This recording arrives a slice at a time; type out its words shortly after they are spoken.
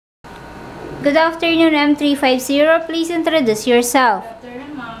Good afternoon, M350. Please introduce yourself. Good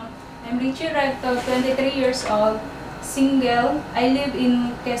afternoon, ma'am. I'm Richie Recto, 23 years old, single. I live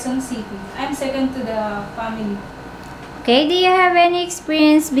in Quezon City. I'm second to the family. Okay, do you have any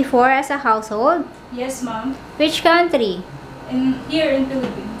experience before as a household? Yes, ma'am. Which country? Here in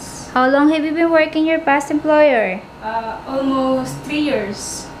Philippines. How long have you been working your past employer? Almost 3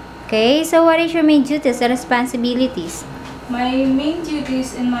 years. Okay, so what is your main duties and responsibilities? My main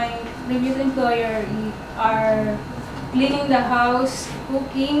duties in my previous employer are cleaning the house,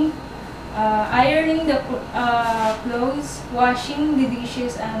 cooking, ironing the clothes, washing the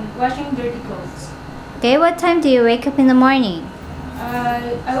dishes, and washing dirty clothes. Okay, what time do you wake up in the morning?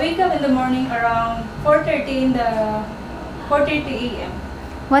 I wake up in the morning around 4:30 a.m.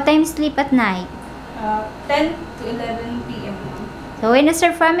 What time sleep at night? 10 to 11 p.m. So in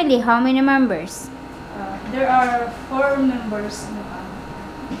your family, how many members? There are 4 members in the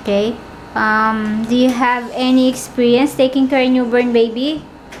family. Okay. Do you have any experience taking care of newborn baby?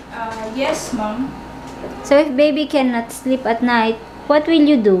 Yes, ma'am. So if baby cannot sleep at night, what will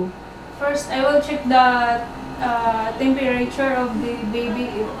you do? First, I will check the temperature of the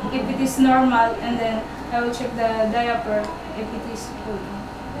baby if it is normal, and then I will check the diaper if it is full.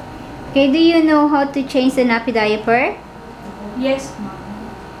 Okay, do you know how to change the nappy diaper? Yes, ma'am.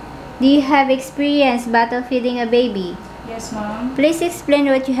 Do you have experience bottle feeding a baby? Yes, ma'am. Please explain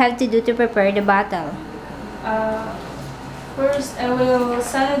what you have to do to prepare the bottle. First, I will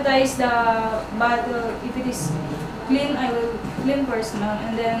sanitize the bottle. If it is clean, I will clean first, ma'am,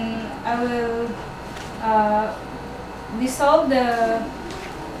 and then I will dissolve the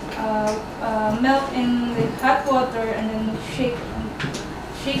milk in the hot water and then shake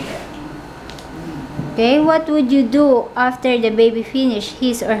it. Okay, what would you do after the baby finish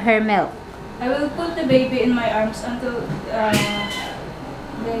his or her milk? I will put the baby in my arms until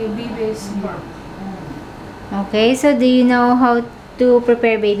the baby is born. Okay, so do you know how to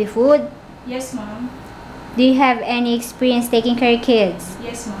prepare baby food? Yes, ma'am. Do you have any experience taking care of kids?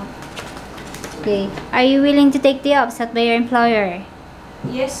 Yes, ma'am. Okay, are you willing to take the job set by your employer?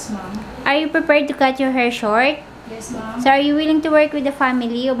 Yes, ma'am. Are you prepared to cut your hair short? Yes, ma'am. So are you willing to work with a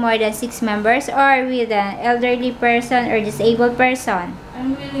family of more than 6 members or with an elderly person or disabled person?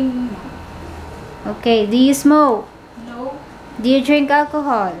 I'm willing, ma'am. Okay, do you smoke? No. Do you drink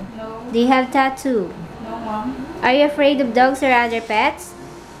alcohol? No. Do you have tattoo? No, ma'am. Are you afraid of dogs or other pets?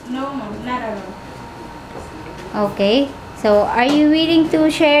 No, ma'am. Not at all. Okay, so are you willing to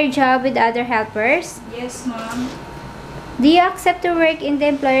share a job with other helpers? Yes, ma'am. Do you accept to work in the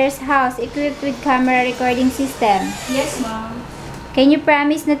employer's house equipped with camera recording system? Yes, ma'am. Can you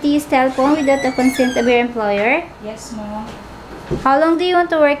promise not to use telephone without the consent of your employer? Yes, ma'am. How long do you want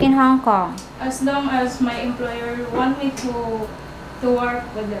to work in Hong Kong? As long as my employer want me to work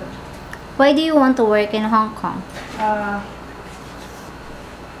with them. Why do you want to work in Hong Kong?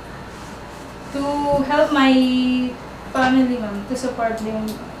 To help my family, ma'am, to support them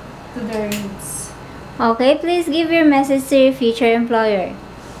to their needs. Okay, please give your message to your future employer.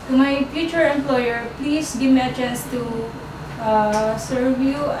 To my future employer, please give me a chance to serve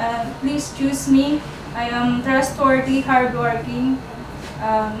you, and please choose me. I am trustworthy, hardworking,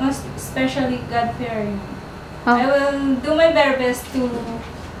 most especially God-fearing. Oh. I will do my very best to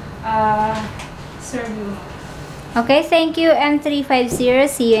serve you. Okay, thank you, M350.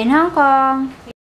 See you in Hong Kong.